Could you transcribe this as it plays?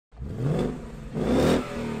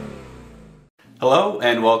Hello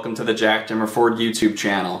and welcome to the Demmer Ford YouTube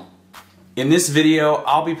channel. In this video,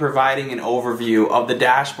 I'll be providing an overview of the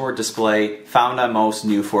dashboard display found on most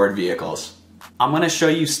new Ford vehicles. I'm going to show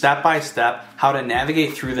you step by step how to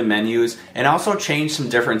navigate through the menus and also change some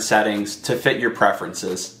different settings to fit your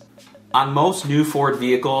preferences. On most new Ford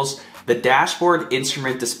vehicles, the dashboard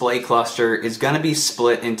instrument display cluster is going to be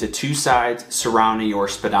split into two sides surrounding your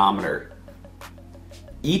speedometer.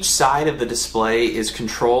 Each side of the display is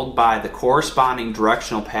controlled by the corresponding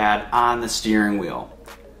directional pad on the steering wheel.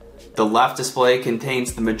 The left display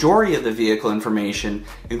contains the majority of the vehicle information,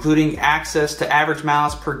 including access to average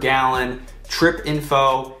miles per gallon, trip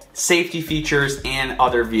info, safety features, and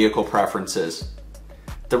other vehicle preferences.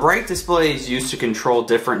 The right display is used to control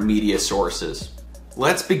different media sources.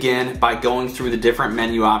 Let's begin by going through the different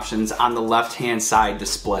menu options on the left-hand side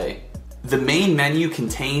display. The main menu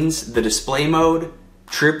contains the display mode,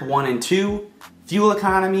 Trip 1 and 2, fuel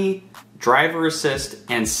economy, driver assist,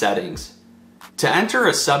 and settings. To enter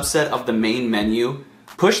a subset of the main menu,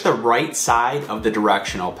 push the right side of the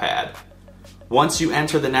directional pad. Once you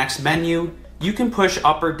enter the next menu, you can push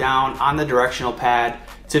up or down on the directional pad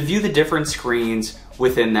to view the different screens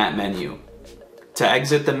within that menu. To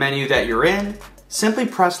exit the menu that you're in, simply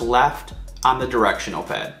press left on the directional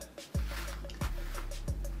pad.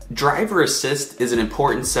 Driver Assist is an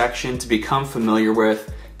important section to become familiar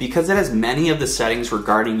with because it has many of the settings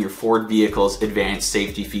regarding your Ford vehicle's advanced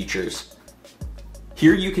safety features.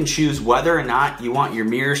 Here you can choose whether or not you want your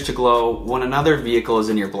mirrors to glow when another vehicle is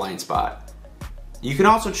in your blind spot. You can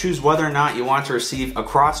also choose whether or not you want to receive a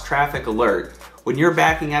cross-traffic alert when you're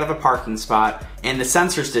backing out of a parking spot and the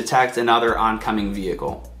sensors detect another oncoming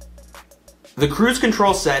vehicle. The cruise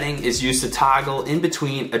control setting is used to toggle in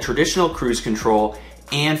between a traditional cruise control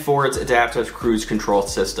and Ford's adaptive cruise control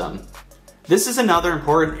system. This is another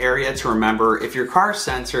important area to remember if your car's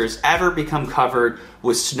sensors ever become covered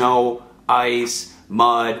with snow, ice,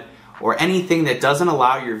 mud, or anything that doesn't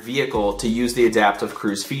allow your vehicle to use the adaptive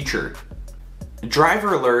cruise feature.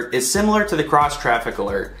 Driver alert is similar to the cross-traffic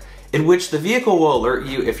alert, in which the vehicle will alert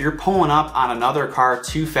you if you're pulling up on another car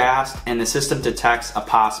too fast and the system detects a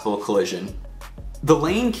possible collision. The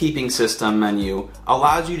lane keeping system menu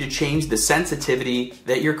allows you to change the sensitivity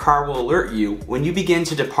that your car will alert you when you begin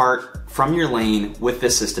to depart from your lane with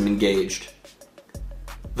the system engaged.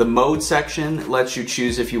 The mode section lets you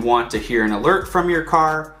choose if you want to hear an alert from your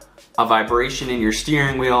car, a vibration in your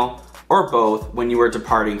steering wheel, or both when you are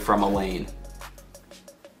departing from a lane.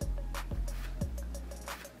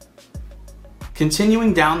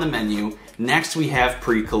 Continuing down the menu, next we have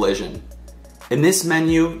pre-collision. In this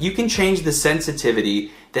menu, you can change the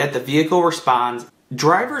sensitivity that the vehicle responds.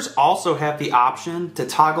 Drivers also have the option to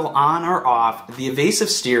toggle on or off the evasive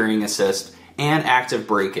steering assist and active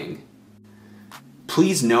braking.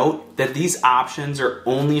 Please note that these options are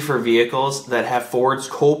only for vehicles that have Ford's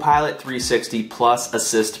Copilot 360 Plus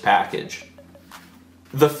Assist package.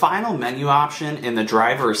 The final menu option in the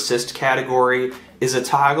driver assist category is a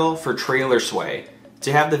toggle for trailer sway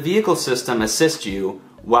to have the vehicle system assist you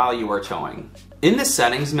while you are towing. In the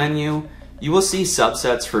settings menu, you will see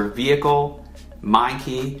subsets for vehicle, my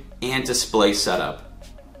key, and display setup.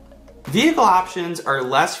 Vehicle options are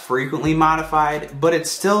less frequently modified, but it's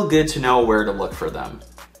still good to know where to look for them.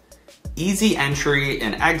 Easy entry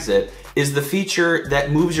and exit is the feature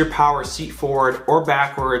that moves your power seat forward or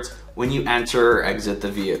backwards when you enter or exit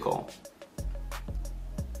the vehicle.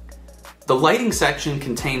 The lighting section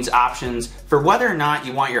contains options for whether or not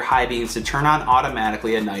you want your high beams to turn on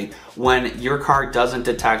automatically at night when your car doesn't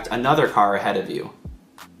detect another car ahead of you.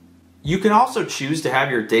 You can also choose to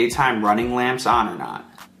have your daytime running lamps on or not.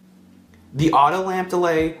 The auto lamp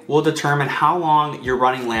delay will determine how long your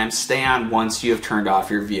running lamps stay on once you have turned off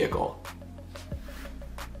your vehicle.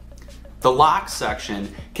 The lock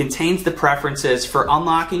section contains the preferences for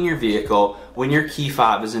unlocking your vehicle when your key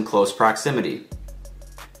fob is in close proximity.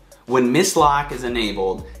 When mislock is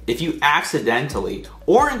enabled, if you accidentally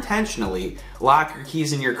or intentionally lock your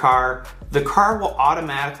keys in your car, the car will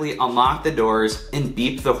automatically unlock the doors and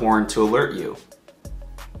beep the horn to alert you.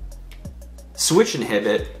 Switch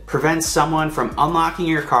inhibit prevents someone from unlocking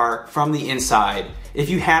your car from the inside if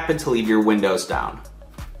you happen to leave your windows down.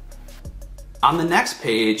 On the next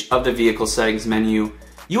page of the vehicle settings menu,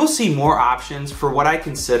 you will see more options for what I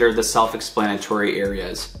consider the self-explanatory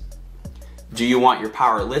areas. Do you want your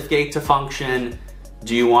power liftgate to function?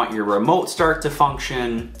 Do you want your remote start to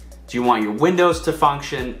function? Do you want your windows to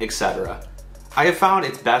function, etc.? I have found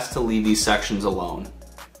it's best to leave these sections alone.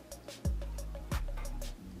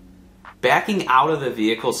 Backing out of the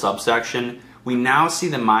vehicle subsection, we now see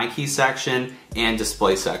the My Key section and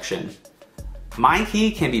display section. My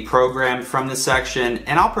key can be programmed from this section,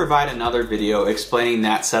 and I'll provide another video explaining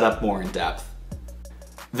that setup more in depth.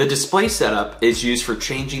 The display setup is used for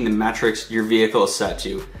changing the metrics your vehicle is set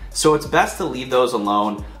to, so it's best to leave those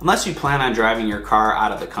alone unless you plan on driving your car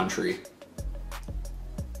out of the country.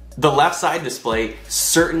 The left side display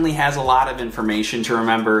certainly has a lot of information to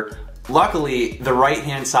remember. Luckily, the right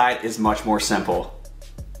hand side is much more simple.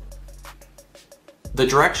 The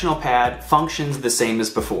directional pad functions the same as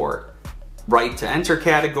before. Right to enter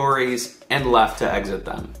categories and left to exit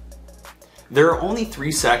them. There are only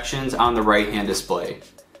 3 sections on the right hand display.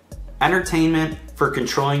 Entertainment for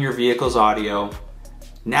controlling your vehicle's audio,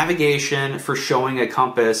 navigation for showing a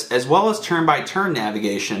compass as well as turn-by-turn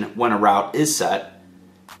navigation when a route is set,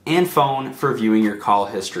 and phone for viewing your call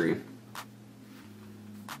history.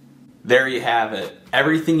 There you have it,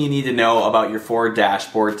 everything you need to know about your Ford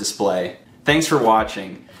dashboard display. Thanks for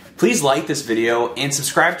watching. Please like this video and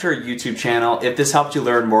subscribe to our YouTube channel if this helped you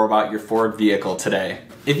learn more about your Ford vehicle today.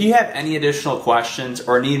 If you have any additional questions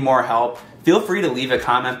or need more help, feel free to leave a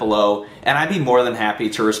comment below and I'd be more than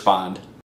happy to respond.